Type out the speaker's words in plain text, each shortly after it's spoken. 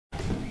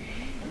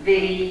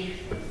The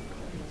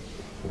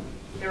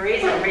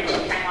reason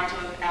Richard came onto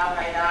our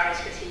radar is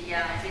because he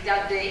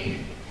dug deep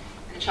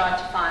and tried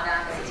to find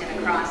answers in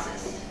a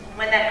crisis.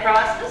 When that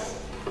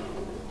crisis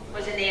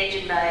was in the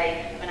engine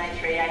bay, when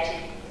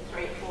A380,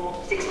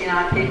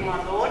 69 people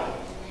on board,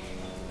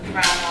 the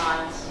front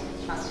lines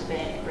must have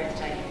been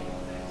breathtaking.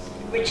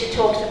 Richard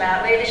talks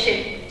about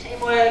leadership,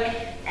 teamwork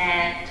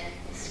and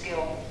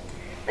skill.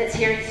 Let's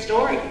hear his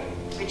story.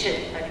 Richard,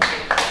 over to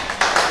you.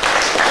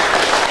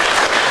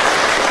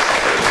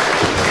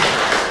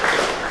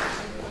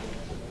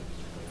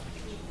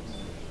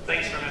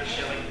 Thanks very much,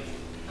 Shelley.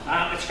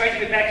 It's great to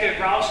be back here at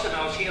Rylstone.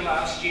 I was here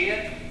last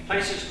year. The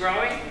place is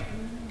growing.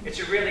 It's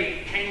a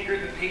really keen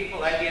group of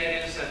people,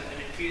 aviators and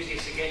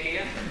enthusiasts to get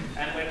here.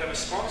 And we've got to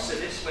sponsor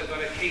this. We've got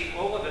to keep,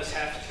 all of us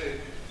have to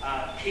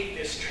keep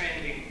this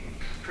trend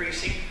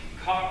increasing.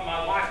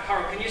 My wife,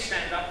 Coral, can you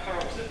stand up?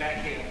 Coral's the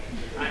back here.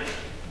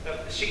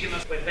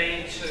 We've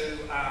been to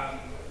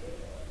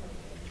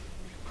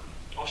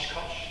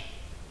Oshkosh,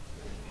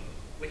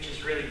 which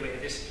is really where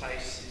this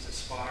place is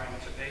aspiring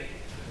to be.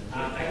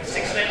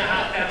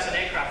 16,500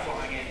 aircraft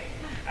flying in.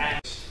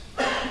 And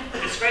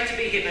it's great to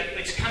be here,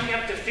 but it's coming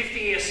up to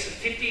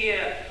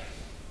 50-year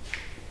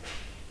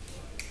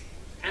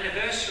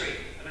anniversary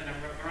of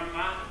a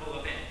remarkable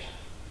event.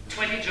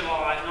 20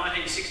 July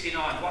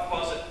 1969, what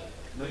was it?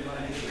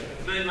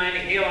 Moon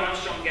landing. Neil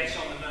Armstrong gets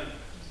on the moon.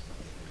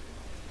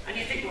 And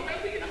you think, well,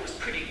 maybe that was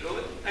pretty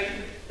good.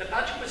 The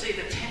budget was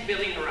either 10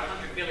 billion or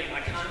 100 billion.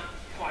 I can't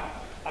quite.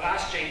 I've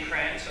asked Gene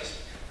Kranz,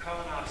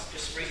 Colin and I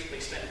just recently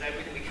spent a day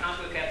with him. We can't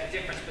work out the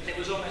difference, but there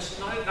was almost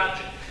no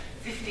budget.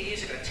 50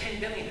 years ago, 10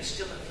 billion is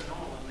still a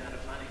phenomenal amount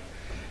of money.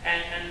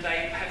 And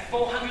they had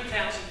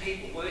 400,000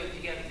 people working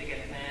together to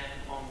get man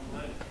on the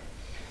moon.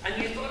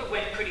 And you thought it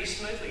went pretty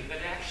smoothly, but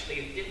actually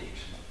it didn't.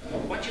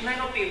 What you may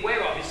not be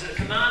aware of is that a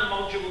command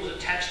module was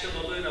attached to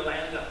the lunar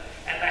lander,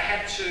 and they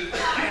had to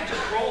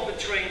crawl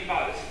between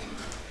both.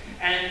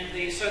 And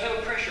so they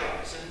were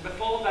pressurized, and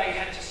before they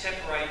had to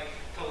separate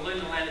from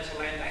lunar lander to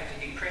land, they had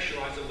to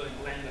depressurize the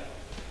lunar lander.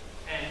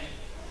 And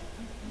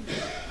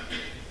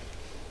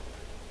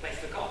they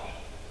forgot.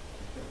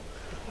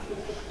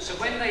 So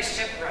when they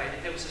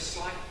separated, there was a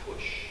slight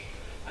push,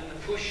 and the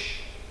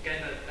push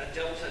gave a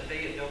delta V,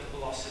 a delta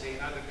velocity,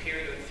 and over a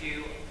period of a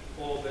few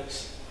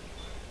orbits,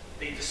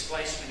 the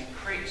displacement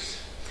increased.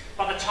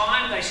 By the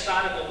time they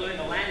started the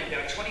lunar landing, they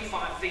were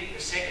 25 feet per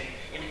second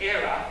in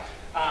error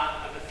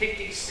of a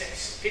 50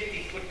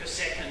 foot per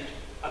second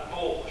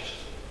abort.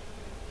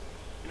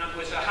 In other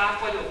words, they're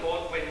halfway to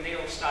abort when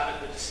Neil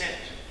started the descent.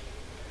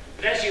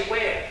 But as you're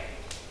aware,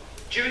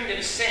 during the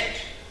descent,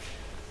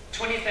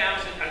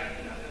 20,000,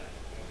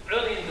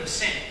 early in the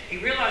descent, he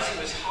realized he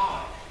was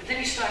high. But then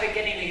he started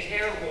getting these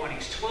error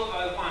warnings,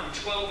 1201,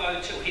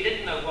 1202. He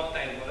didn't know what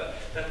they were.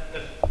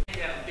 The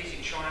busy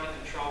trying to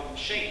control the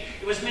machine.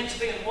 It was meant to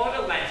be an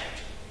autoland.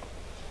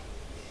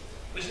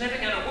 It was never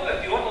going to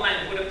work. The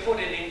autoland would have put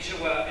it into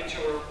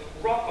a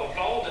rock or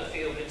boulder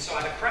field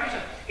inside a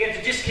crater. He had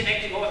to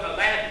disconnect the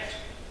autoland.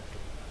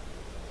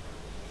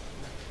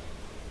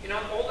 You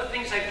know, all the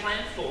things they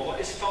planned for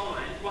is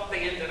fine. What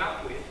they ended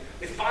up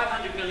with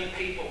 500 million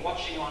people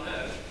watching on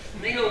Earth,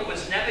 Neil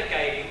was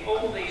navigating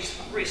all these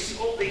risks,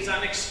 all these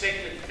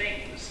unexpected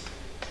things.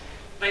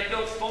 They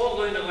built 4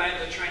 lunar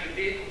lander training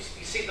vehicles.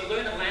 You see, the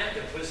lunar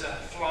lander was a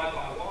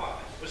fly-by-wire.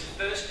 It was the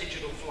first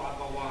digital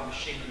fly-by-wire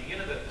machine in the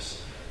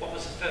universe. What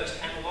was the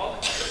first analog?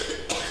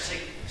 Let's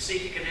see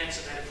if you can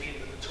answer that at the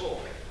end of the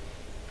talk.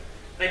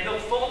 They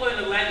built 4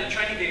 lunar lander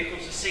training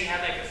vehicles to see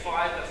how they could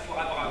fire the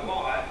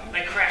fly-by-wire.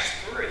 They crashed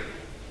 3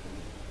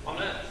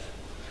 on Earth.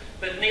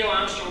 But Neil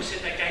Armstrong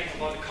said they gave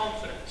him a lot of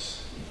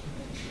confidence.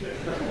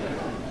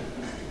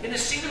 In the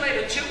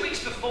simulator, 2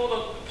 weeks before the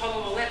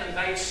Apollo 11,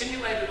 they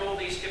simulated all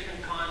these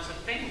different kinds of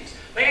things.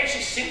 They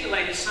actually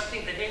simulated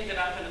something that ended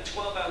up in a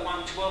 1201,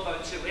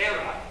 1202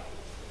 era,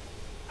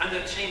 and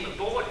the team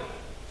aborted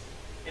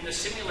in the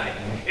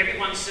simulator.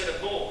 Everyone said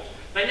abort.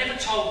 They never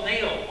told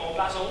Neil or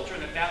Buzz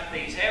Aldrin about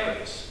these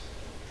errors.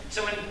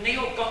 So when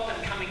Neil got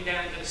them coming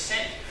down the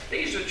descent,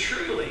 these were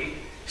truly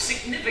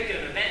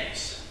significant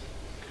events.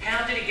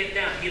 How did he get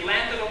down? He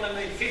landed on the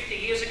moon 50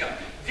 years ago.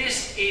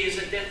 This is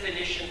a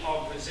definition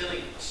of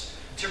resilience.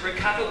 To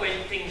recover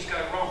when things go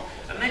wrong.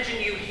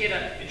 Imagine you're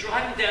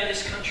driving down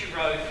this country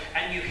road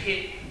and you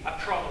hit a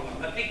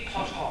problem, a big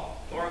pothole,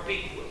 or a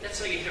big, let's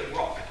say you hit a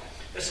rock.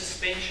 The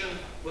suspension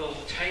will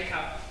take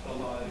up the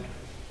load,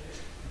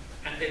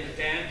 and then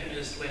the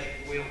dampeners let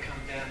the wheel come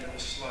down at a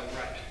slow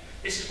rate.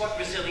 This is what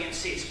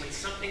resilience is. When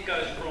something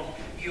goes wrong,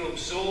 you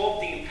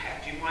absorb the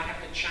impact. You might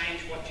have to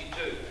change what you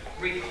do,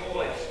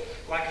 recoil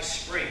like a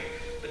spring.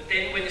 But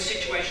then when the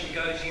situation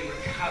goes, you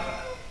recover.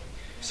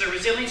 So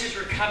resilience is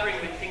recovering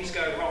when things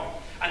go wrong.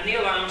 And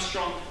Neil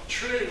Armstrong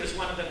truly was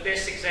one of the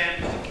best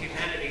examples of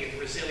humanity of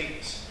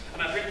resilience.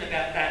 And I've written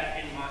about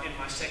that in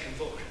my second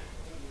book.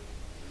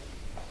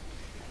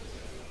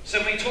 So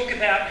when we talk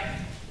about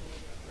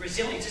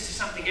resilience, this is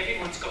something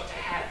everyone's got to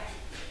have.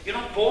 You're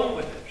not born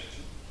with it.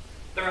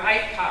 There are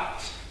 8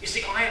 parts. You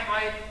see,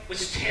 I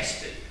was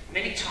tested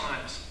many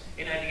times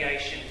in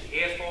aviation,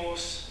 the Air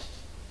Force.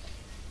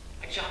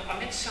 Actually, I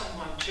met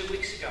someone 2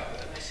 weeks ago,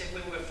 and they said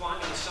when we were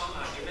flying in the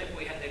summer, do you remember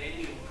we had that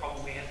engine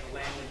problem, we had to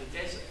land in the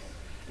desert?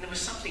 And there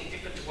was something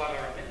different to what I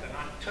remember, and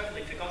I'd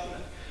totally forgotten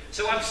it.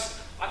 So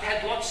I've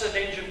had lots of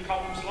engine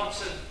problems,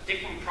 lots of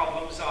different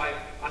problems.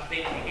 I've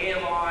been in the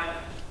airline,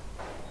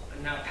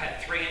 and I've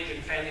had 3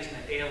 engine failures in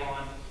the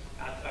airline.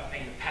 I've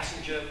been a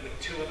passenger with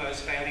 2 of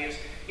those failures.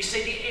 You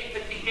see,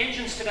 the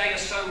engines today are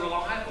so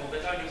reliable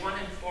that only 1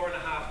 in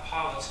 4.5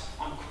 pilots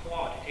on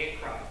quad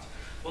aircraft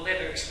will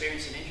ever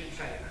experience an engine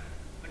failure.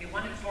 Only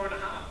 1 in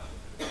 4.5.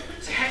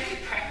 So how do you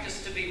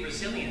practice to be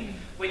resilient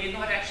when you're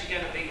not actually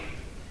going to be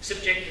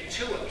subjected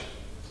to it?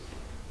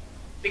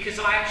 Because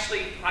I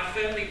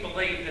firmly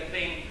believe that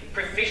being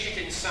proficient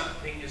in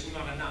something is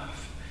not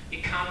enough.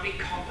 You can't be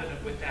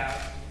competent without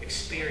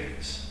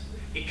experience.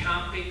 You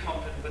can't be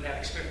competent without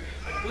experience.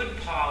 A good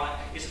pilot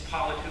is a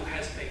pilot who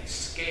has been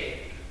scared.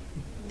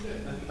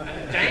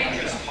 A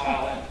dangerous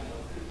pilot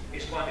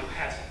is one who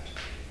hasn't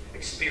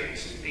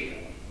experienced fear.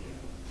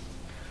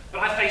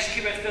 But I faced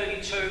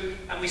QF32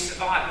 and we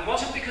survived. It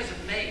wasn't because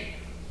of me.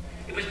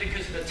 It was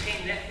because of the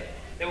team effort.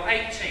 There were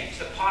 8 teams: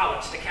 the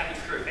pilots, the cabin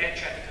crew, air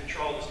traffic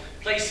controllers,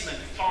 policemen,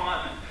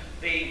 firemen,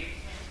 the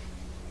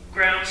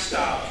ground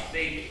staff,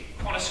 the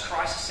Qantas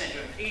Crisis Centre,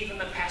 and even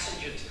the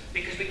passengers,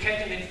 because we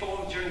kept them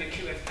informed during the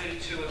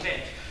QF32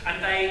 event.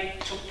 And they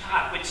took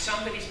part. When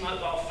somebody's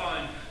mobile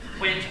phone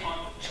when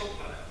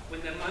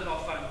their mobile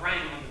phone rang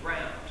on the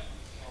ground,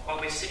 while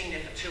we're sitting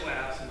there for 2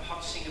 hours in the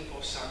hot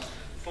Singapore sun,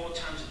 4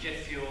 tons of jet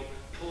fuel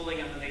pooling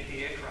underneath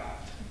the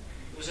aircraft,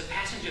 it was the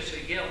passengers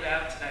who yelled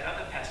out to that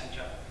other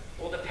passenger.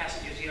 All the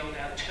passengers yelled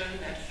out, "Turn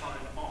that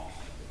phone off."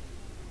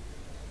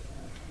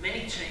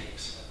 Many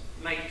teams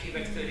made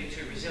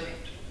QF32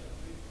 resilient.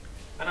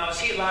 And I was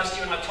here last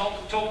year and I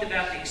talked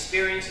about the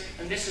experience,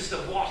 and this is the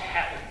what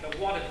happened, the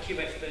what of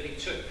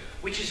QF32,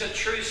 which is a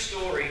true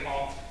story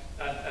of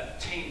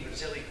team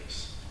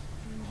resilience.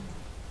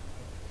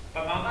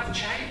 But my life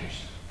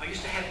changed. I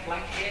used to have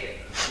black hair.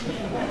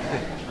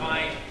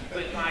 I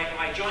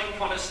joined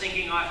Qantas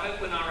thinking, I hope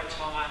when I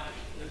retire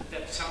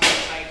that someone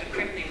would say, "De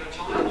Crespigny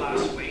retired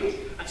last week,"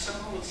 and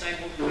someone would say,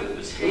 "Well, who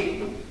was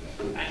he?"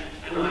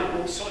 And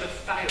I sort of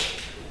failed.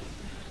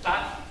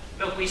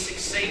 But we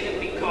succeeded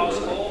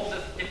because all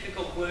the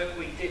difficult work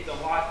we did, the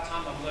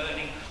lifetime of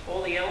learning,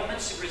 all the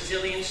elements of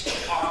resilience the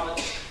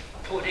pilots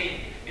put in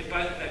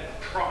both the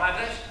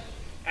private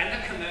and the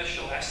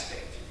commercial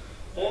aspect,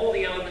 all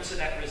the elements of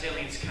that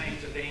resilience came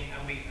to being,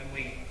 and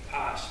we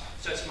passed.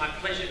 So it's my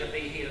pleasure to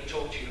be here to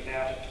talk to you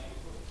about it.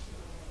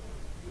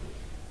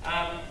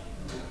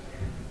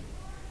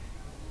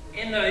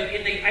 In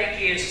the 8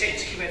 years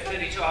since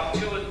QF32, I've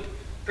toured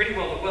pretty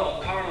well the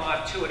world. Cora and I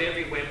have toured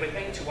everywhere. We've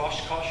been to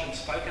Oshkosh and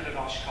spoken at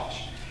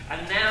Oshkosh.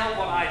 And now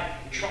what I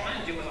try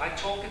and do is I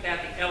talk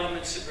about the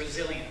elements of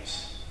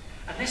resilience.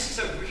 And this is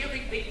a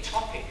really big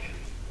topic.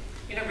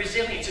 You know,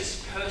 resilience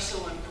is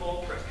personal and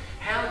corporate.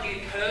 How do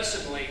you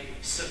personally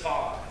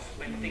survive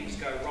when things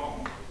go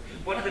wrong?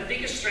 One of the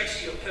biggest threats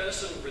to your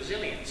personal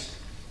resilience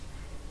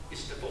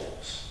is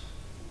divorce.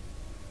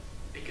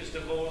 Because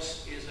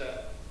divorce is an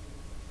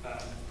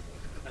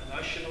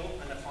emotional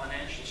and a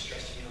financial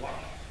stress in your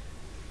life.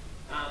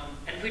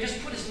 And if we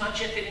just put as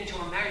much effort into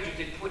our marriage as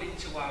we put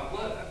into our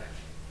work,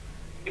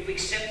 if we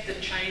accept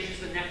that change is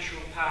the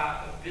natural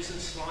part of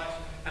business life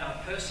and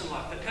our personal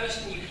life, the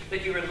person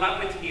that you're in love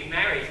with and you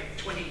married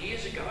 20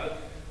 years ago,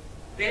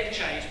 they've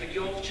changed, but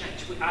you've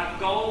changed. Our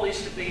goal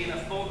is to be in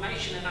a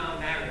formation in our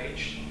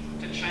marriage,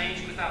 to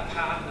change with our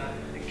partner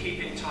and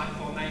keep in tight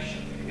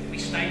formation. If we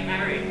stay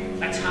married,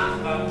 that's half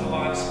of our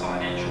life's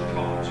financial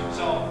problems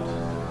resolved.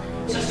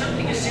 So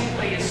something as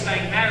simply as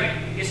staying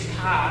married is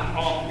part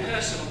of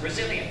personal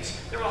resilience.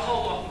 There are a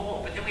whole lot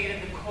more, but then we get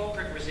into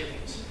corporate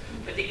resilience.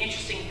 But the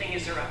interesting thing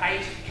is there are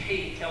 8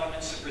 key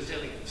elements of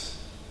resilience.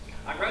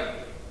 I wrote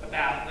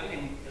about them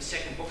in the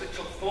second book. It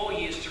took 4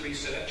 years to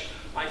research.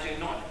 I do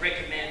not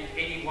recommend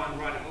anyone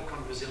write a book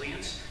on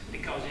resilience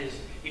because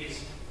it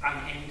is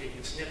unending.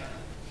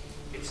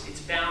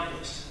 It's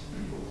boundless.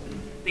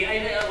 The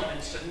 8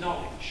 elements are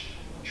knowledge,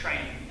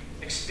 training,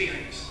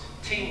 experience,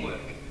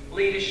 teamwork,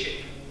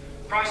 leadership,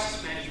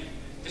 crisis management,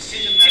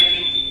 decision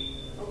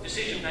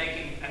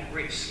making, and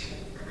risk.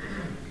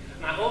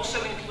 And I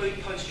also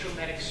include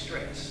post-traumatic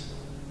stress.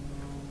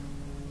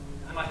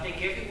 And I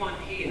think everyone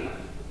here,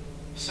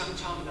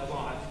 sometime in their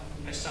life,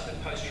 has suffered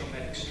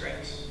post-traumatic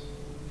stress.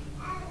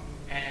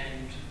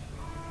 And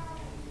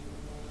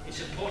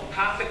it's important.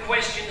 Half the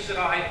questions that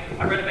I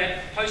wrote about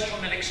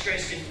post-traumatic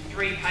stress in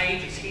 3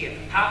 pages here,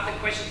 half the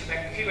questions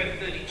about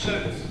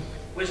QF32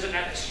 was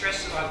about the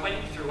stress that I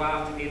went through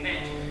after the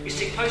event. You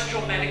see,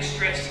 post-traumatic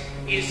stress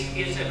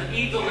is an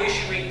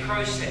evolutionary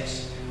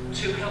process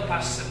to help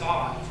us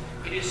survive.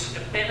 It is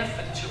a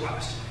benefit to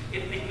us.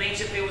 It means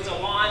if there was a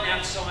line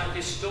outside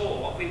this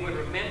door, we would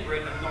remember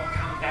it and not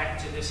come back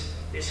to this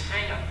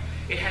hang-up.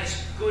 It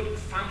has good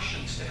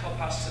functions to help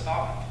us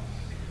survive.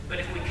 But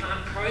if we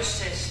can't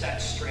process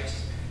that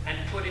stress and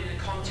put it in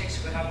the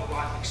context of other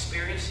life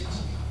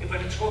experiences, if we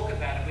don't talk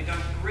about it, we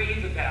don't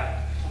grieve about it,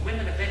 when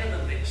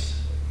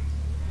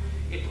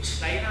will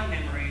stay in our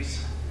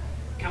memories,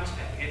 comes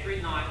back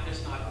every night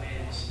as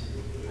nightmares,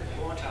 and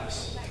haunt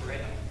us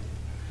forever.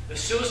 The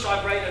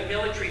suicide rate of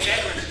military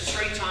veterans is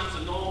 3 times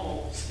the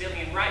normal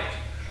civilian rate.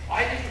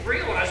 I didn't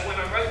realise when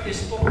I wrote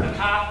this book that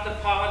half the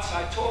pilots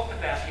I talk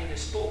about in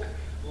this book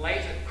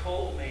later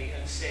called me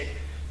and said,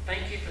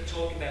 "Thank you for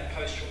talking about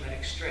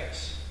post-traumatic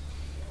stress.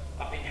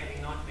 I've been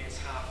having nightmares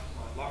half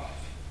of my life."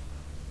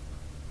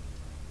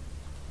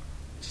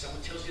 If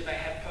someone tells you they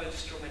have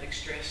post-traumatic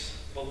stress,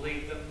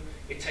 believe them.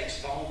 It takes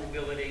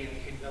vulnerability and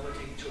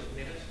humility to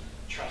admit it.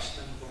 Trust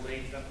them,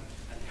 believe them,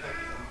 and help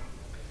them.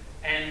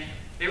 And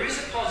there is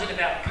a positive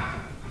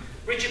outcome.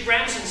 Richard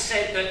Branson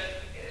said that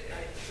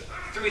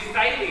through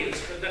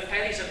failures, the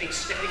failures are big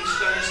stepping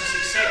stones to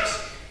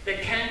success. There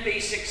can be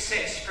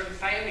success from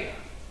failure.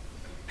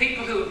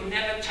 People who have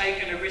never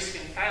taken a risk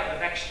and failed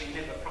have actually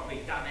never probably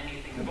done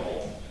anything at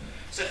all.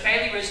 So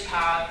failure is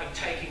part of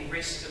taking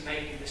risks and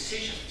making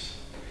decisions.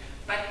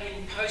 But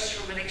in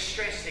post-traumatic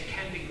stress, there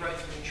can be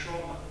growth from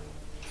trauma.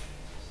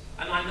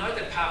 And I know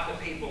that part of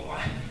the people,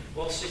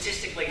 well,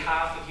 statistically,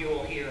 half of you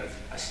all here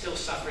are still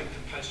suffering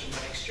from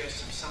post-traumatic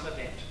stress from some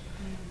event.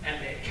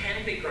 And there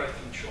can be growth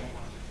from trauma.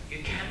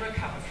 You can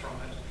recover from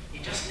it.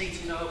 You just need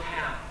to know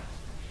how.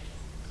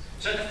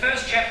 So the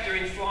first chapter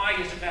in Fly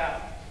is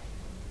about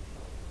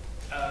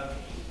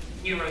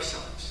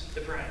neuroscience,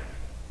 the brain.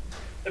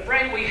 The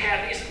brain we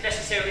have isn't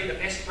necessarily the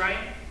best brain.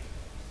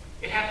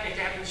 It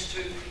happens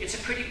to, it's a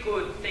pretty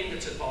good thing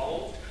that's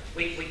evolved.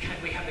 We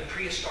have the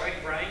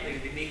prehistoric brain,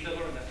 the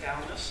amygdala and the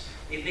thalamus.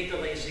 The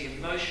amygdala is the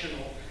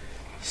emotional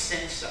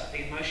sensor,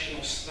 the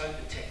emotional smoke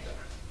detector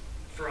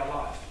for our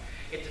life.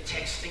 It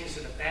detects things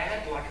that are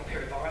bad, like a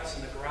pair of eyes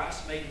in the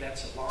grass, maybe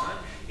that's a lion.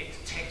 It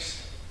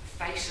detects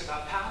the face of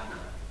our partner,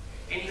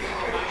 anything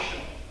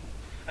emotional.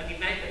 And the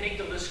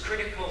amygdala is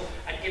critical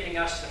at giving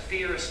us the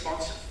fear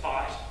response of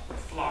fight,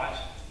 flight,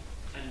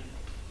 and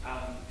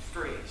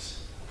freeze.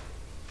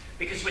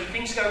 Because when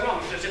things go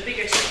wrong, there's a big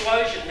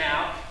explosion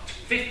now,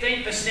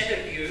 15%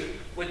 of you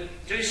would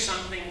do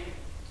something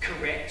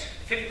correct,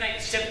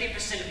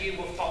 70% of you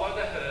will follow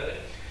the herd,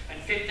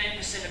 and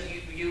 15%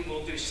 of you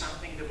will do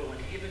something that will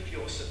inhibit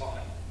your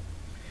survival.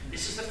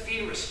 This is the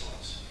fear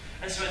response.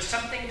 And so when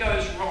something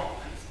goes wrong,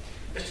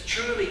 that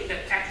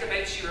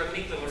activates your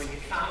amygdala in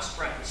your fast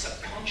brain, the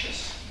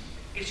subconscious,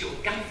 gives you a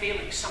gut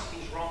feeling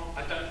something's wrong,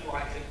 I don't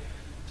like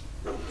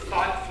it.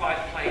 Fight, flight,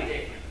 play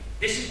dead.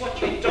 This is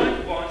what you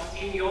don't want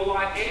in your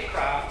light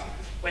aircraft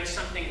when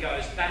something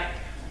goes bad.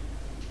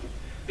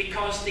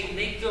 Because the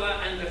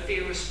amygdala and the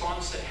fear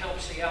response that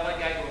helps the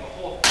alligator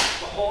or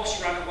the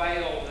horse run away,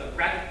 or the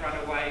rabbit run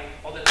away,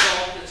 or the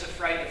dog that's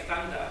afraid of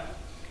thunder,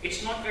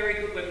 it's not very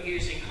good when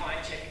using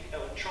high-tech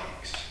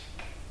electronics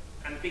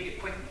and big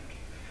equipment.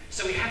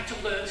 So we have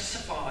to learn to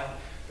survive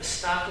the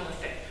startle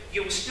effect.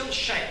 You will still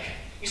shake.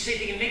 You see,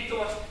 the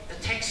amygdala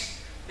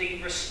detects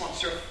the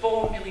response. There are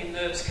 4 million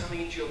nerves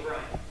coming into your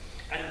brain,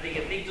 and the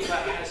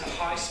amygdala has a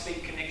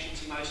high-speed connection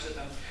to most of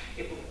them.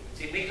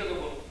 The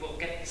amygdala will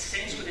get the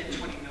sense within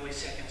 20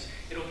 milliseconds.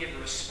 It'll give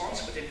a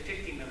response within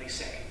 50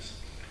 milliseconds.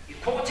 Your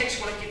cortex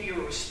won't give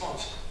you a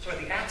response. So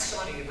the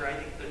outside of your brain,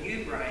 the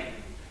new brain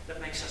that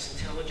makes us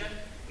intelligent,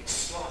 it's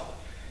slow.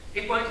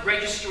 It won't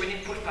register an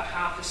input for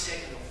half a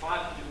second or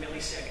 500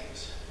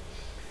 milliseconds.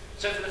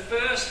 So for the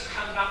first,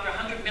 after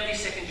 100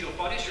 milliseconds, your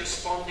body's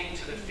responding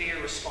to the fear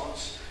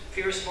response.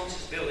 Fear response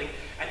is building,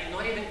 and you're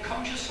not even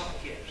conscious of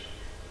it yet.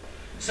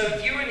 So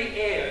if you're in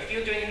the air, if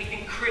you're doing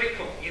anything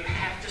critical, you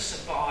have to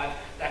survive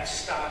that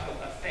startle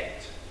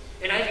effect.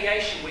 In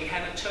aviation, we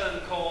have a term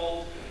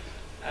called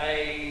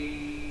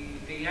a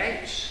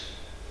V8.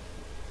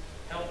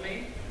 Help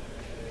me?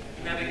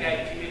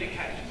 Navigate,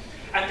 communicate.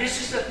 And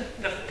this is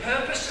the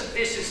purpose of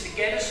this is to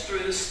get us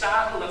through the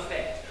startle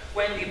effect,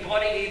 when your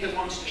body either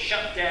wants to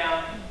shut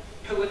down,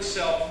 poo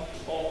itself,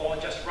 or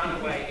just run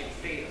away in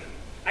fear.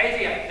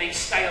 Aviate means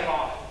stay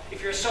alive.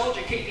 If you're a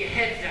soldier, keep your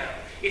head down.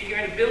 If you're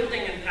in a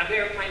building and an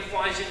airplane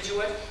flies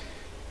into it,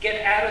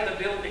 get out of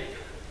the building.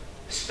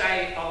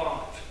 Stay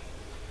alive.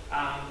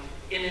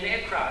 In an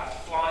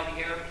aircraft, fly the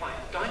airplane.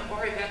 Don't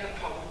worry about the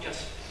problem,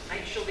 just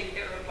make sure the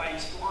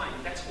airplane's flying.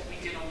 That's what we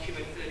did on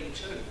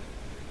QF32.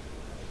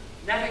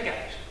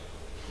 Navigate.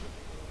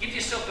 Give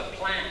yourself a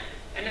plan,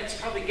 and that's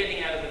probably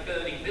getting out of the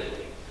burning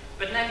building.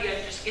 But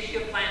navigate, just give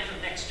your plan for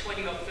the next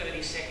 20 or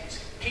 30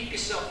 seconds. Keep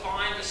yourself,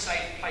 find a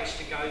safe place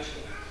to go to.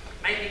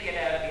 Maybe get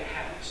out of your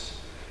house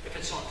if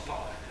it's on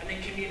fire, and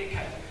then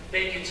communicate.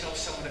 Then you tell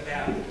someone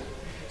about it.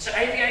 So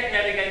aviate,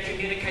 navigate,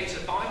 communicate is a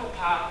vital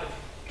part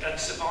of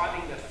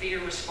surviving the fear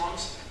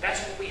response.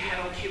 That's what we had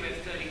on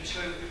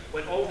QF32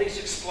 when all these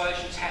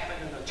explosions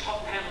happened and the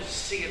top panels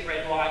see at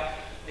red light,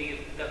 the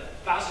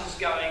buzzers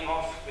going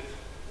off with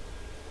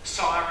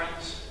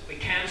sirens. We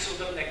cancelled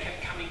them, they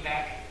kept coming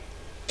back.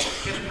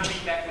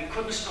 We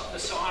couldn't stop the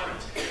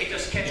sirens. It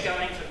just kept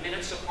going for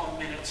minutes upon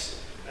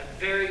minutes,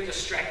 very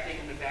distracting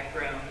in the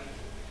background.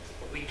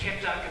 We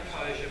kept our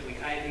composure, we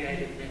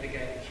aviated,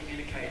 navigated,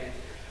 communicated,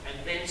 and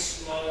then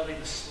slowly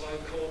the slow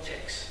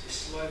cortex, the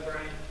slow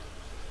brain,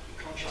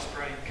 the conscious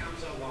brain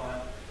comes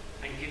online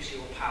and gives you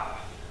a path.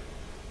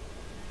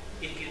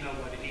 if you know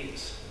what it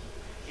is.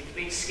 If you've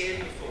been scared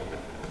before,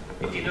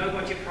 if you know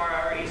what your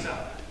priorities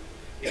are,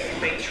 if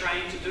you've been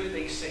trained to do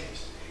these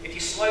things, if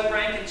your slow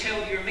brain can tell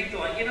your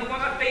amygdala, you know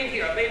what, I've been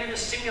here, I've been in a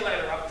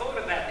simulator, I've thought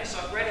about this,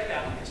 I've read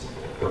about this,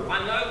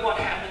 I know what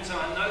happens and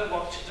I know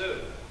what to do.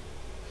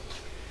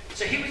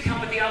 So here we come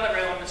with the other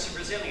elements of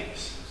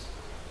resilience.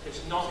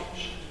 There's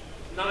knowledge,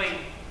 knowing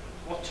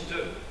what to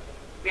do.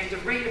 We have to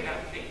read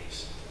about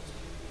things.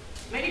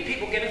 Many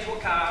people get into a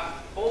car,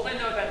 all they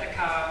know about the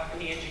car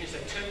and the engine is they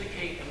turn the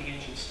key and the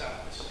engine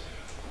starts.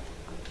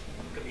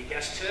 It could be a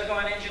gas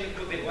turbine engine, it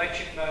could be an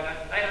electric motor,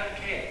 they don't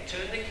care.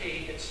 Turn the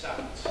key, it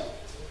starts.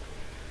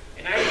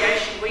 In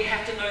aviation, we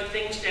have to know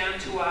things down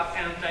to our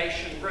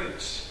foundation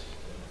roots.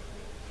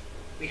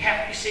 We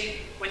have, you see,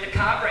 when the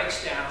car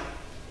breaks down,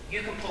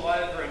 you can pull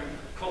over and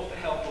call for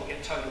help or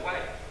get towed away.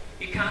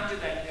 You can't do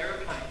that in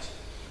aeroplanes.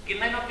 You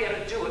may not be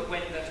able to do it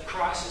when the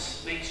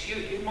crisis meets you.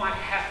 You might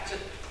have to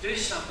do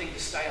something to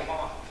stay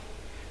alive.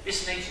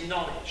 This needs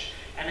knowledge.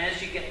 And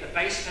as you get the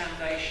base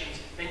foundations,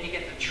 then you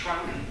get the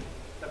trunk,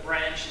 the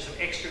branches of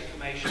extra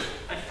information.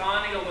 And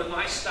finally, all the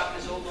nice stuff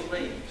is all the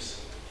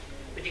leaves.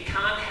 But you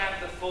can't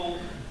have the full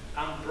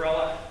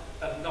umbrella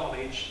of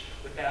knowledge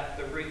without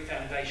the root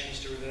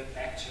foundations to revert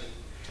back to.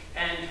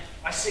 And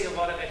I see a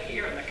lot of it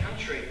here in the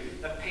country,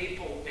 that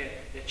people,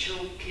 their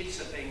kids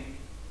have been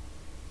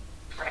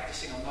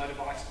practicing on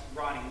motorbikes,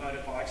 riding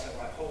motorbikes, they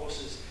ride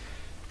horses.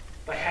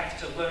 They have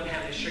to learn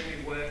how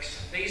machinery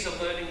works. These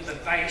are learning the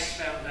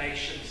base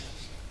foundations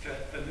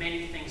for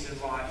many things in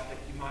life that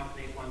you might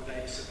need one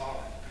day to survive.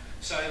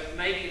 So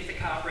maybe if the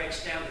car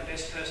breaks down, the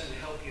best person to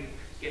help you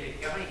get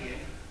it going again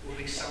will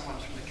be someone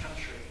from the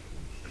country.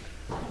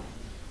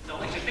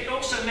 Knowledge. It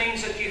also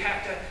means that you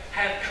have to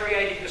have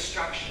creative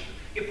destruction.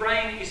 Your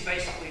brain is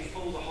basically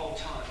full the whole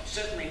time.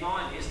 Certainly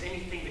mine is.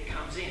 Anything that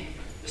comes in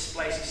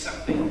displaces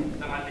something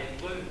that I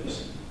then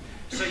lose.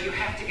 So you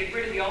have to get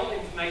rid of the old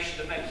information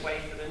to make way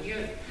for the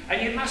new.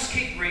 And you must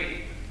keep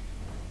reading.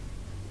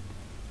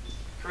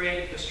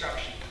 Creative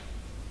destruction.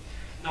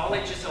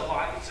 Knowledge is a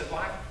life. It's a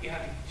life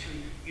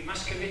you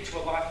must commit to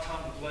a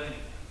lifetime of learning.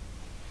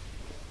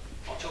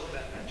 I'll talk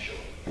about that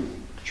shortly.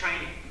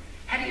 Training.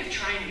 How do you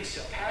train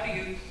yourself? How do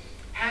you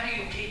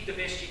keep the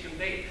best you can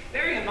be?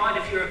 Bearing in mind,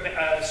 if you're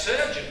a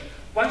surgeon,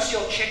 once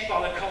you're checked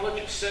by the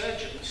College of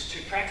Surgeons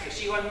to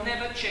practice, you are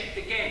never checked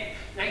again.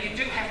 Now, you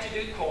do have to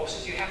do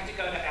courses. You have to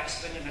go to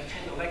Aspen and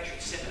attend a lecture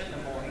at 7 in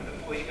the morning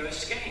before you go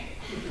skiing.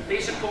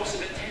 These are courses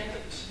of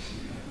attendance.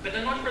 But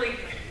they're not really,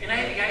 in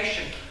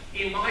aviation,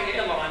 in my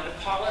airline, the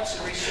pilots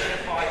are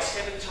recertified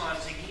 7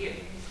 times a year.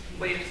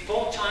 We have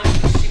 4 times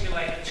in the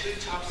simulator, 2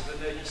 types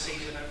of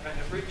emergencies and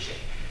a route check.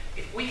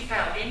 If we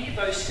fail any of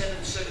those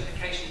 7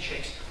 certification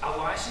checks, our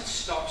license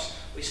stops,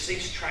 we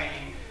cease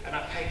training, and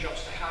our pay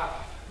drops to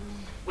half.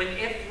 When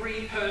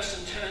every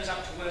person turns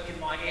up to work in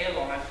my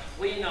airline,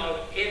 we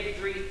know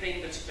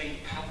everything that's been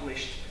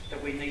published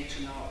that we need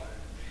to know.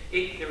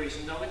 There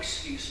is no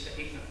excuse for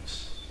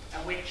ignorance,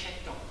 and we're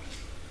checked on.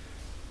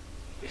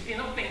 If you're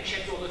not being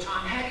checked all the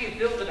time, how do you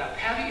build it up?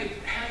 How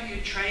do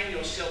you train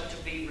yourself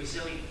to be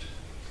resilient?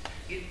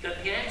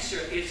 The answer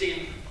is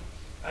in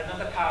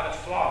another part of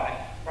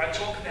Fly, where I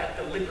talk about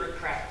deliberate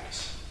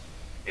practice.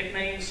 It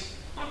means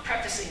not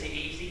practicing the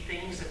easy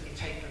things that you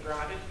take for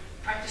granted,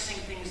 practicing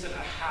things that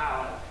are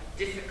hard,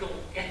 difficult,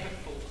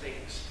 effortful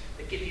things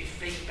that give you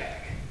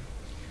feedback.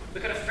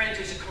 We've got a friend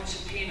who's a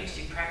concert pianist.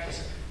 He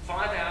practices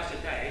 5 hours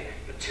a day,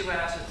 but 2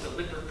 hours of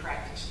deliberate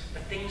practice. The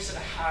things that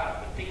are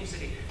hard, the things that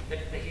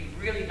he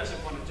really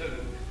doesn't want to do,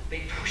 but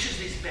he pushes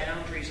these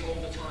boundaries all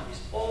the time.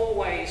 He's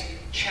always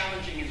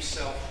challenging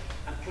himself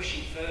and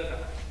pushing further.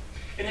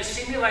 In a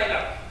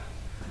simulator,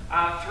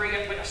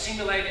 a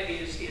simulator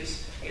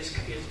is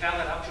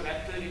valid up to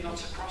about 30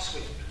 knots of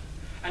crosswind.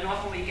 And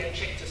often we get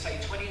checked to say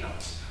 20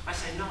 knots. I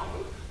say, no,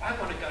 I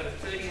want to go to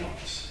 30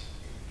 knots.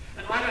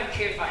 And I don't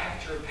care if I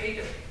have to repeat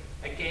it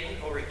again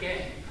or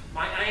again.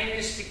 My aim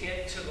is to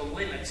get to the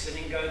limits and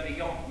then go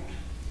beyond,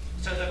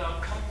 so that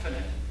I'm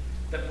confident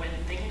that when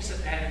things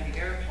are bad in the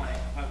airplane,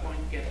 I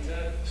won't get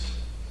nervous.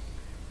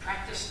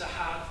 Practice the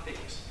hard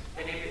things,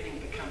 then everything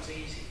becomes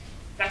easy.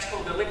 That's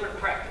called deliberate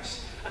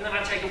practice. And then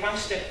I take it one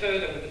step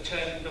further with the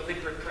term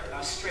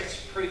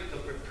stress-proof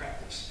deliberate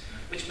practice,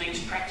 which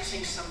means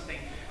practicing something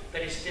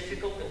that is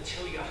difficult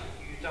until you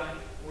don't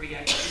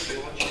react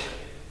physiologically.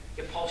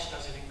 Your pulse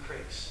doesn't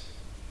increase.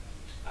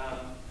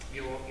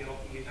 You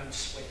don't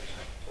sweat.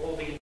 All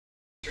the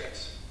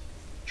stress.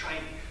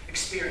 Training.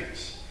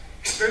 Experience.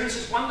 Experience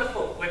is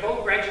wonderful. We've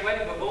all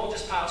graduated. We've all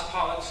just passed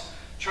pilots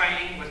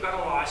training. We've got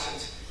a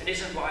license. And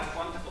isn't life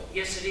wonderful?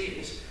 Yes, it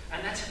is.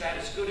 And that's about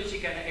as good as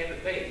you're going to ever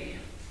be,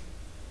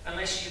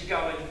 unless you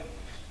go and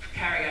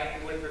carry out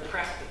deliberate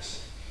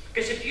practice.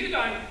 Because if you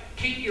don't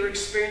keep your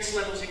experience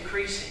levels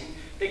increasing,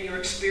 then your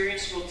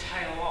experience will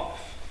tail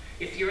off.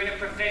 If you're in a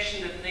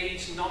profession that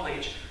needs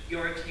knowledge,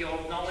 your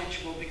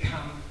knowledge will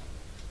become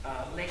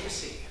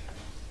legacy.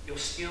 Your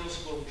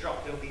skills will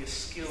drop. There'll be a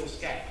skills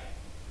gap.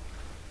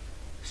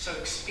 So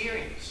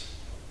experience.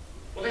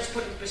 Well, let's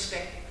put it in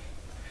perspective.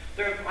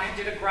 I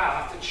did a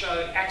graph that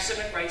showed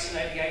accident rates in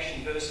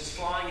aviation versus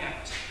flying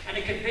hours, and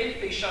it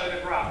conveniently showed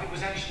a graph. It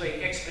was actually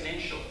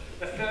exponential.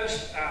 The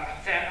first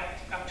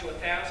up to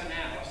 1,000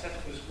 hours, that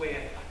was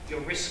where your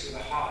risks were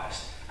the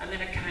highest, and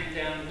then it came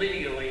down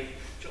linearly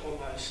to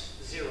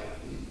almost zero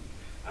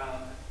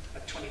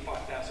at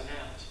 25,000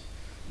 hours.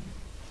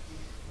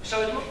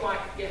 So it looked like,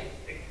 yeah,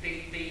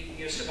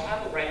 your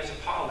survival rate as a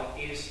pilot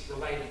is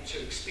related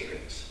to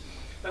experience.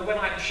 But when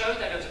I showed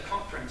that at a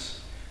conference,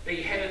 the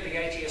head of the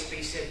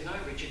ATSB said, "No,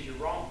 Richard, you're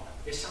wrong.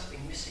 There's something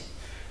missing.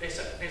 There's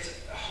an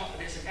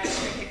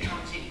aspect that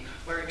comes in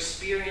where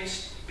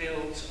experience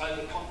builds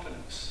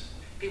overconfidence.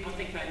 People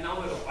think they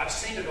know it all. I've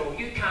seen it all.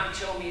 You can't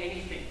tell me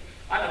anything.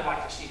 I don't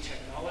like this new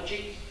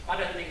technology. I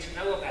don't need to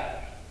know about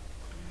it."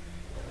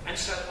 And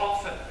so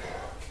often,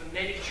 for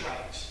many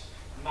trades,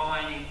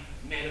 mining,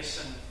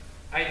 medicine,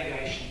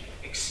 aviation,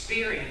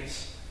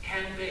 experience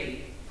can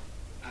be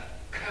a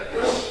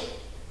curse.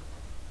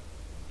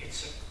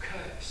 It's a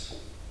curse.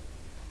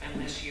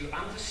 Unless you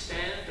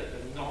understand that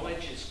the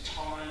knowledge is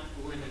time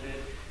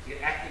limited, you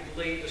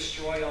actively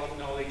destroy old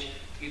knowledge,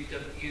 you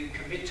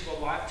commit to a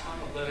lifetime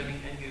of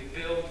learning, and you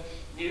build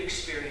new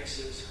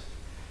experiences,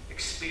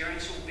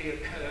 experience will be a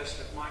curse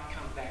that might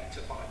come back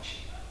to bite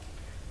you.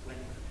 When,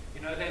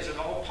 you know, there's an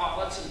old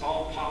pilots and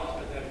old pilots,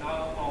 but there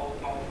are no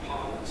old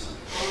pilots.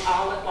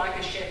 Arlet, like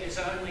a chef, is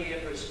only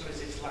ever as good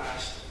as its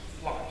last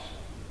flight.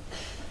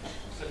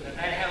 So no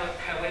matter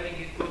however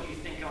good you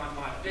think I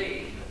might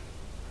be,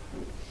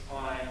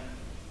 I'm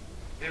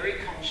very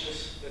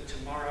conscious that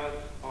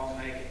tomorrow I'll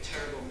make a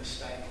terrible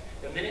mistake.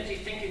 The minute you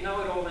think you know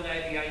it all in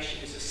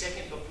aviation is a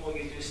second before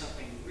you do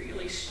something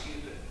really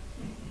stupid.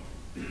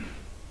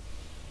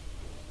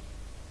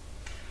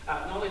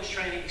 Knowledge,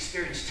 training,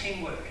 experience,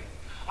 teamwork.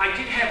 I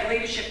did have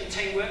leadership and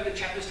teamwork. The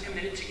chapters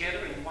committed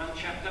together in one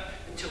chapter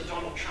until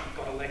Donald Trump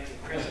got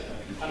elected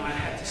president, and I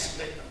had to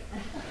split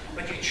them.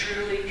 But you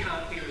truly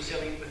can't be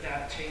resilient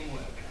without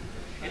teamwork.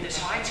 In this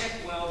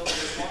high-tech world where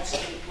there's lots of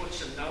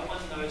inputs and no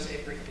one knows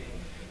everything,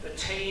 the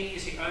team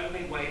is the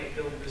only way to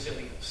build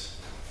resilience.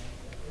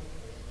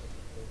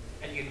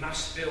 And you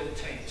must build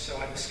teams, so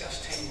I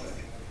discussed teamwork.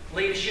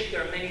 Leadership,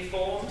 there are many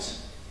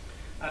forms.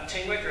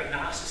 Teamwork, there are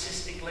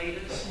narcissistic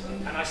leaders,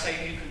 and I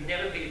say you can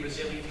never be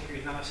resilient if you're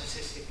a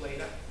narcissistic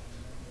leader.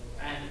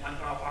 And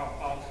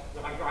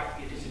when I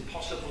write, it is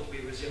impossible to be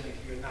resilient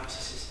if you're a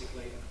narcissistic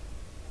leader.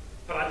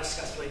 But I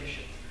discussed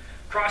leadership.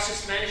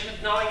 Crisis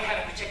management, knowing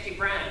how to protect your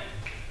brand.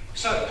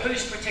 So,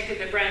 who's protected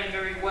their brand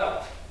very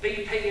well?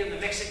 BP in the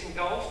Mexican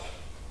Gulf?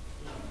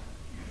 No.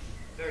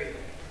 Very good.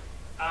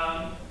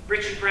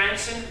 Richard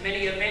Branson,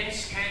 many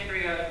events,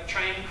 Cambria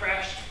train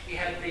crash, he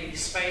had the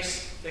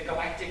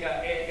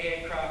Galactica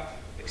aircraft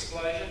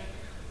explosion.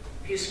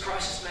 His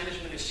crisis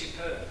management is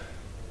superb.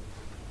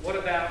 What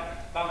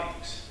about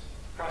Boeing's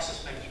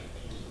crisis management?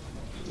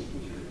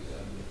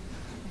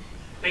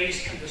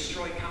 These can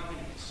destroy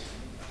companies.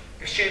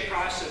 The share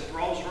price of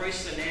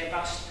Rolls-Royce and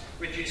Airbus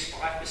reduced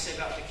 5%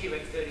 after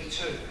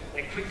QF32.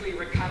 They quickly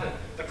recovered.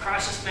 The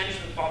crisis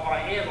management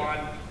by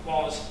airline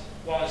was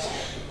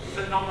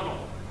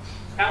phenomenal.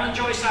 Alan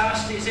Joyce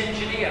asked his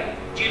engineer,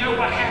 "Do you know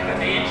what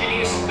happened?" The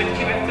engineer, with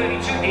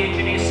QF32, the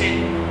engineer said,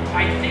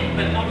 "I think,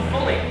 but not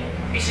fully."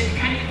 He said,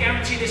 "Can you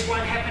guarantee this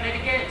won't happen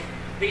again?"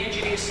 The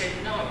engineer said,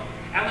 "No."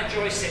 Alan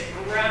Joyce said,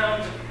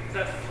 "Ground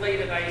the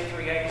fleet of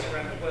A380s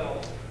around the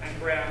world and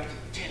ground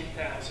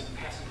 10,000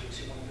 passengers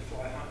who wanted to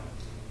fly home."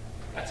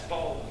 That's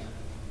bold.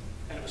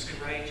 And it was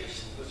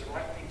courageous, it was the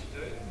right thing to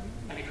do,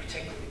 and he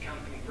protected the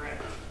company brand.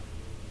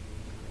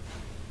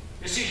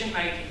 Decision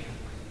making.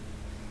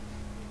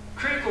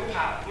 Critical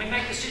part. We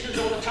make decisions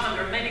all the time.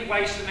 There are many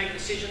ways to make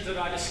decisions that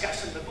I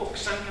discuss in the book.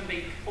 Some can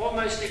be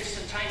almost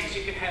instantaneous.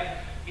 You can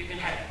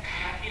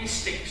have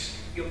instincts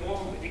you're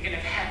born with. You can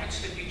have habits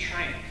that you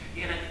train.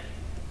 You can have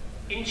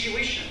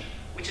intuition,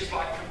 which is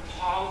like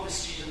compiled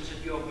decisions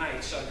that you've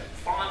made. So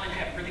find and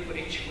have really good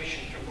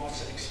intuition from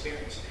lots of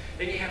experience.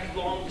 Then you have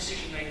long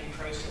decision-making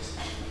processes.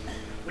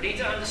 We need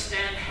to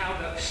understand how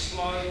the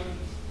slow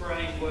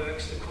brain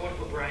works, the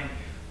cortical brain,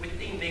 with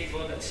the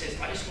amygdala that says,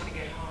 "I just want to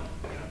get home.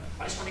 You know?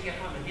 I just want to get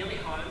home. I'm nearly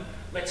home.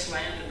 Let's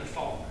land in the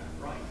fog."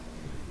 Right?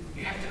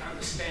 You have to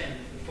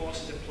understand the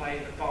forces at play,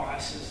 the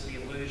biases, the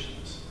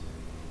illusions.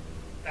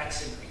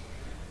 That's it.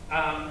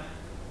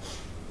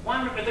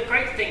 One of the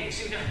great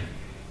things, you know,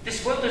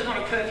 this world is not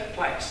a perfect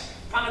place.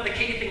 One of the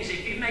key things is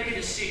if you make a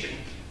decision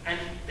and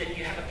then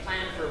you have a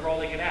plan for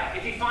rolling it out.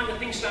 If you find that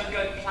things don't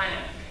go to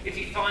plan, if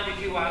you find that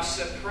you are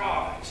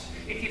surprised,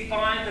 if you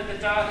find that the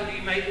data that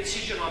you made a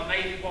decision on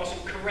maybe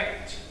wasn't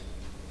correct,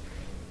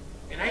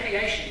 in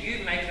aviation,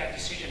 you make that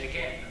decision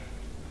again,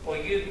 or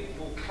you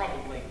will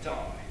probably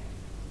die.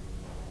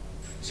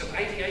 So in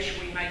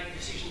aviation, we make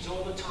decisions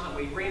all the time.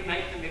 We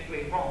remake them if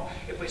we're wrong.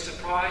 If we're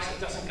surprised it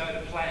doesn't go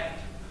to plan,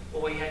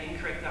 or we had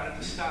incorrect data at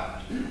the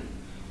start.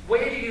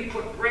 Where do you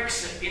put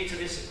Brexit into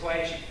this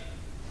equation?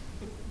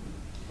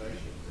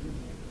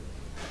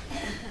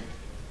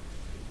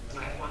 And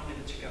I have 1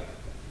 minute to go.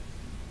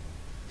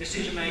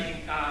 Decision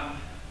making,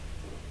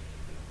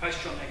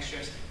 post-traumatic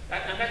stress.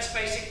 And that's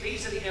basic.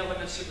 These are the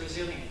elements of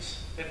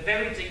resilience. They're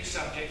very deep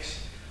subjects,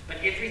 but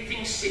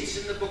everything sits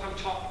in the book on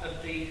top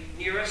of the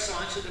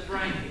neuroscience of the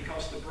brain,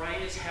 because the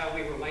brain is how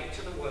we relate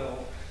to the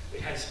world.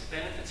 It has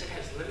benefits, it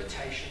has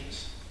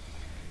limitations,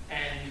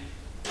 and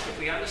if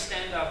we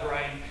understand our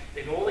brain,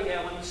 then all the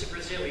elements of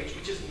resilience,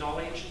 which is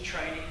knowledge and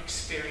training,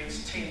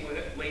 experience,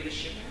 teamwork,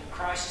 leadership,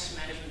 crisis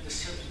management,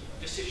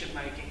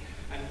 decision-making,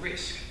 and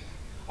risk.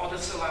 Oh,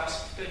 that's the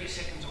last 30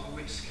 seconds on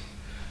risk.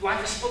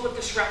 Life is full of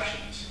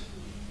disruptions.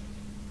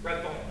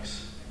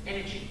 Robotics,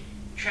 energy,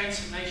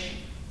 transformation,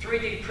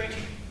 3D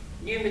printing,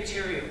 new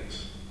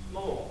materials,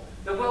 more.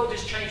 The world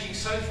is changing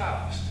so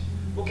fast.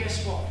 Well,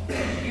 guess what?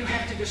 You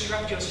have to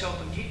disrupt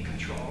yourself and keep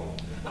control.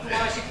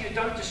 Otherwise, if you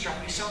don't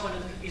disrupt you, someone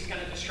is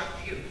going to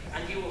disrupt you,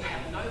 and you will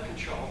have no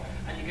control,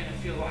 and you're going to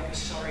feel like a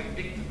sorry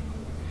victim.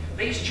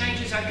 These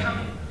changes are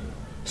coming.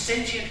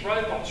 Sentient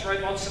robots,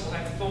 robots that will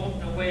have thought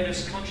and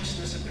awareness,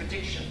 consciousness and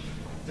prediction.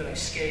 Do they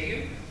scare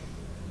you?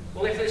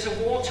 Well, if there's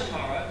a war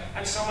tomorrow,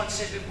 and someone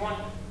said we want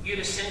you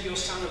to send your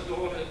son or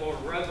daughter or a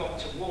robot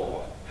to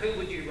war, who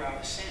would you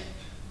rather send?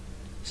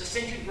 So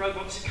sentient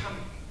robots are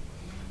coming.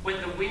 When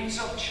the winds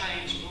of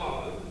change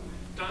blow,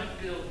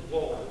 don't build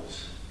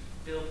walls,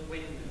 build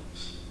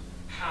windmills.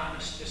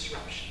 Harness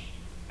disruption.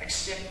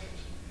 Accept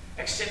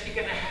it. Accept you're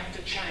going to have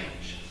to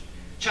change.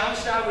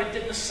 Charles Darwin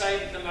didn't say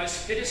that the most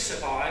fittest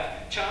survive.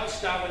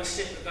 Charles Darwin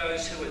said that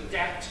those who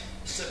adapt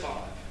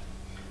survive.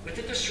 With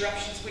the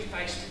disruptions we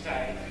face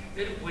today,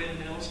 build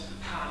windmills,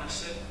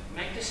 harness it,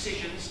 make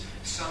decisions.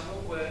 Some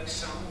will work,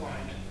 some won't.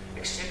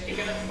 Accept you're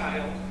going to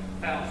fail.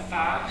 Fail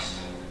fast.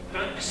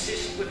 Don't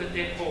persist with a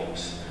dead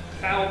horse.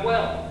 Fail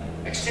well.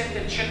 Accept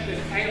that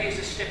failure is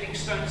a stepping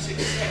stone to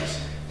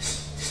success.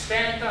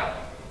 Stand up.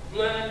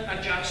 Learn,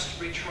 adjust,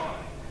 retry.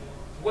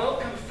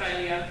 Welcome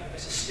failure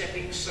as a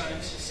stepping stone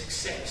to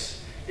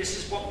success. This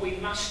is what we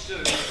must do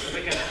if we're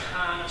going to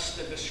harness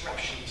the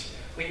disruptions.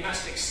 We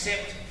must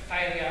accept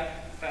failure,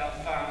 fail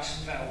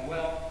fast, fail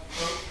well,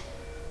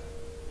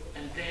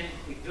 and then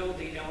we build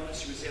the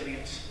elements of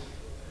resilience.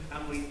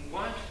 And we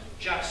won't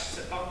just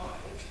survive.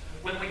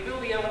 When we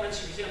build the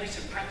elements of resilience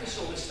and practice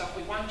all this stuff,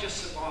 we won't just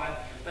survive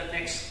the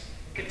next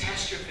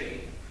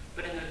catastrophe,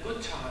 but in the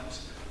good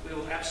times, we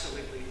will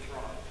absolutely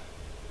thrive.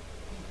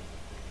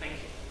 Thank you.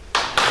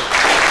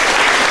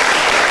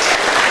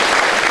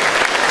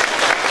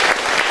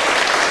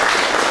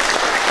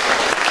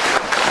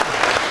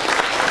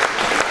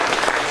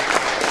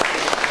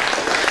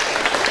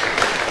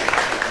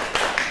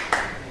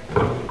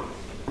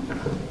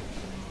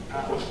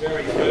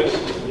 Very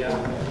firstly,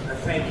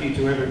 thank you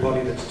to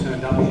everybody that's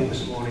turned up here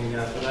this morning.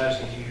 For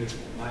those of you who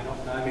may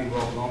not know me,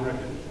 Rob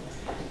Monrican.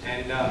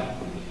 And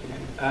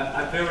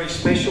a very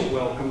special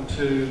welcome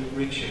to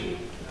Richard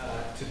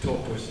to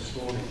talk to us this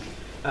morning.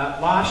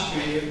 Last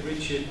year,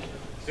 Richard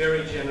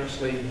very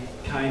generously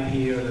came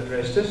here and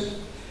addressed us.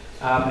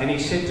 And he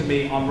said to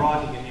me, I'm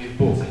writing a new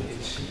book,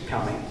 it's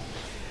coming.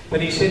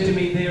 But he said to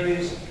me, there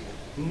has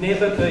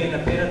never been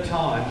a better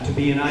time to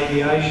be in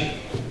aviation.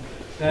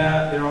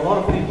 Now, there are a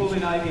lot of people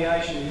in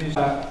aviation who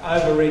are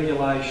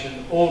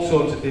over-regulation, all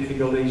sorts of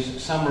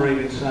difficulties. Some are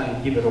even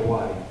saying, give it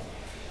away.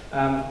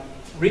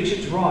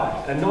 Richard's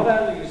right, and not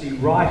only is he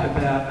right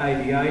about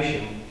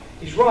aviation,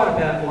 he's right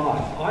about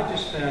life. I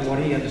just found what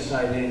he had to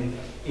say then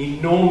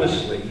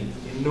enormously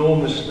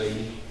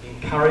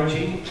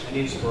encouraging and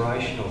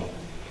inspirational.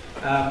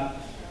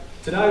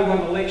 Today we've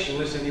got an election,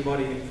 unless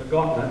anybody had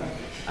forgotten it.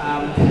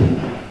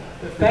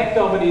 The fact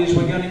of it is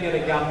we're going to get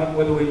a government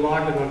whether we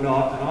like it or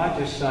not, and I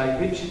just say,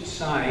 Richard's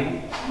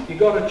saying, you've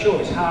got a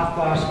choice, half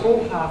glass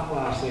full, half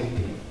glass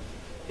empty.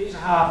 He's a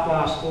half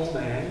glass full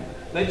man.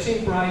 Let's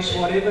embrace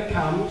whatever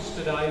comes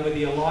today, whether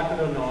you like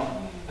it or not,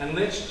 and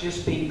let's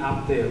just be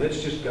up there,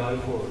 let's just go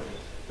for it.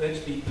 Let's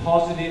be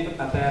positive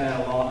about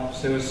our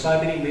lives. There were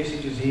so many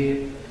messages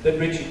here that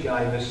Richard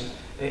gave us.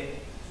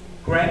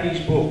 Grab his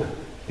book,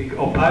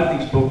 or both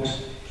his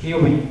books.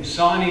 He'll be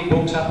signing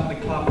books up at the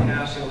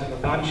clubhouse. He'll have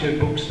a bunch of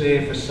books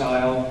there for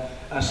sale.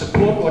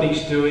 Support what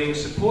he's doing.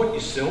 Support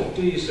yourself.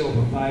 Do yourself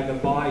a favour.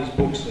 Buy his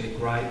books. They're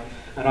great.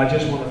 And I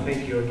just want to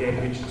thank you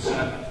again, Richard, so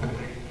much for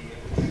being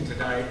here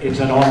today. It's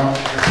an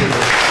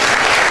honour.